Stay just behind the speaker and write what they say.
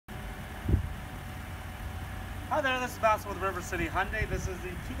Hi there, this is Bass with River City Hyundai. This is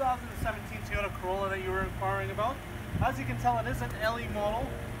the 2017 Toyota Corolla that you were inquiring about. As you can tell, it is an LE model.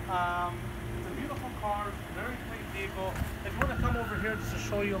 It's a beautiful car, very clean vehicle. If you want to come over here just to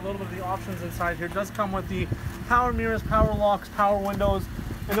show you a little bit of the options inside here, it does come with the power mirrors, power locks, power windows,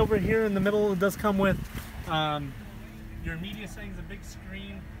 and over here in the middle it does come with your media settings, a big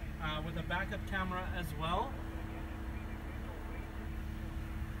screen with a backup camera as well.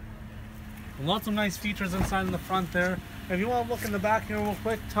 Lots of nice features inside in the front there. If you want to look in the back here real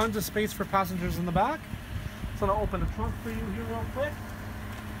quick, tons of space for passengers in the back. So I'll open the trunk for you here real quick.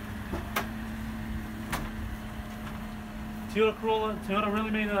 Toyota really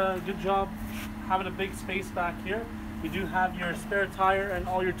made a good job having a big space back here. You do have your spare tire and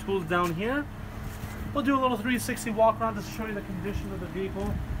all your tools down here. We'll do a little 360 walk around just to show you the condition of the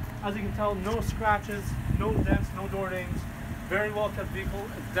vehicle. As you can tell, no scratches, no dents, no door dings. Very well kept vehicle.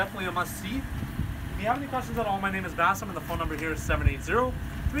 It's definitely a must see. If you have any questions at all, my name is Bassam and the phone number here is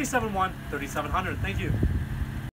 780-371-3700. Thank you.